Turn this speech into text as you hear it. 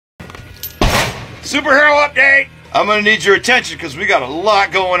Superhero update! I'm gonna need your attention because we got a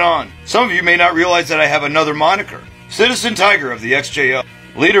lot going on. Some of you may not realize that I have another moniker. Citizen Tiger of the XJL,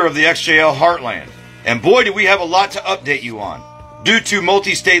 leader of the XJL Heartland. And boy, do we have a lot to update you on. Due to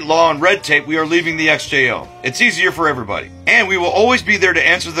multi-state law and red tape, we are leaving the XJL. It's easier for everybody. And we will always be there to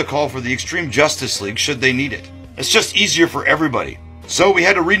answer the call for the Extreme Justice League should they need it. It's just easier for everybody. So we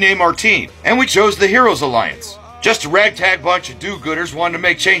had to rename our team, and we chose the Heroes Alliance. Just a ragtag bunch of do-gooders wanting to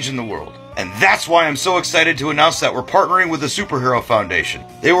make change in the world. And that's why I'm so excited to announce that we're partnering with the Superhero Foundation.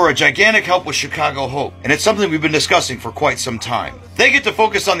 They were a gigantic help with Chicago Hope, and it's something we've been discussing for quite some time. They get to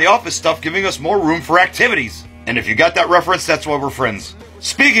focus on the office stuff, giving us more room for activities. And if you got that reference, that's why we're friends.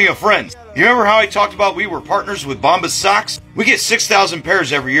 Speaking of friends, you remember how I talked about we were partners with Bombas Socks? We get 6,000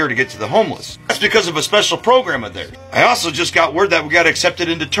 pairs every year to get to the homeless. That's because of a special program of theirs. I also just got word that we got accepted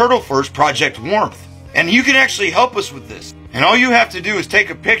into Turtle Fur's Project Warmth. And you can actually help us with this. And all you have to do is take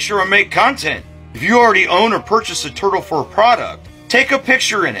a picture or make content. If you already own or purchase a Turtle Fur product, take a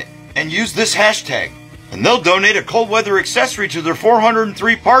picture in it and use this hashtag. And they'll donate a cold weather accessory to their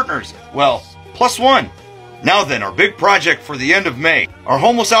 403 partners. Well, plus one. Now then, our big project for the end of May, our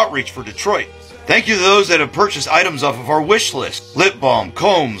homeless outreach for Detroit. Thank you to those that have purchased items off of our wish list. Lip balm,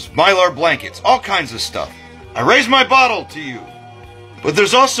 combs, Mylar blankets, all kinds of stuff. I raise my bottle to you. But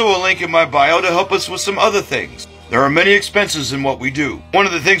there's also a link in my bio to help us with some other things. There are many expenses in what we do. One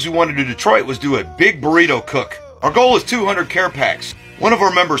of the things we wanted to do in Detroit was do a big burrito cook. Our goal is 200 care packs. One of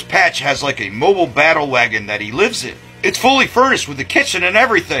our members, Patch, has like a mobile battle wagon that he lives in. It's fully furnished with a kitchen and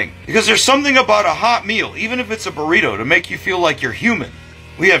everything. Because there's something about a hot meal, even if it's a burrito, to make you feel like you're human.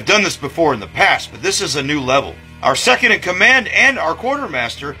 We have done this before in the past, but this is a new level. Our second in command and our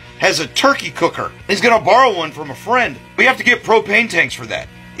quartermaster has a turkey cooker. He's going to borrow one from a friend. We have to get propane tanks for that.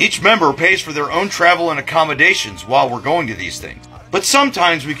 Each member pays for their own travel and accommodations while we're going to these things. But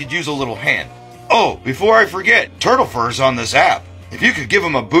sometimes we could use a little hand. Oh, before I forget, Turtle Fur is on this app. If you could give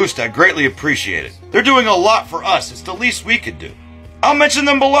them a boost, I'd greatly appreciate it. They're doing a lot for us. It's the least we could do. I'll mention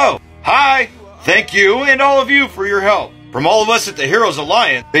them below. Hi! Thank you and all of you for your help. From all of us at the Heroes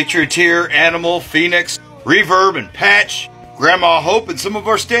Alliance, Patrioteer, Animal, Phoenix, Reverb, and Patch, Grandma Hope, and some of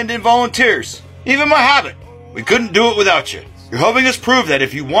our stand-in volunteers. Even my Hobbit. We couldn't do it without you. You're helping us prove that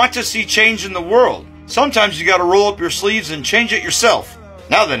if you want to see change in the world, sometimes you gotta roll up your sleeves and change it yourself.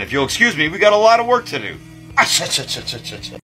 Now then, if you'll excuse me, we got a lot of work to do.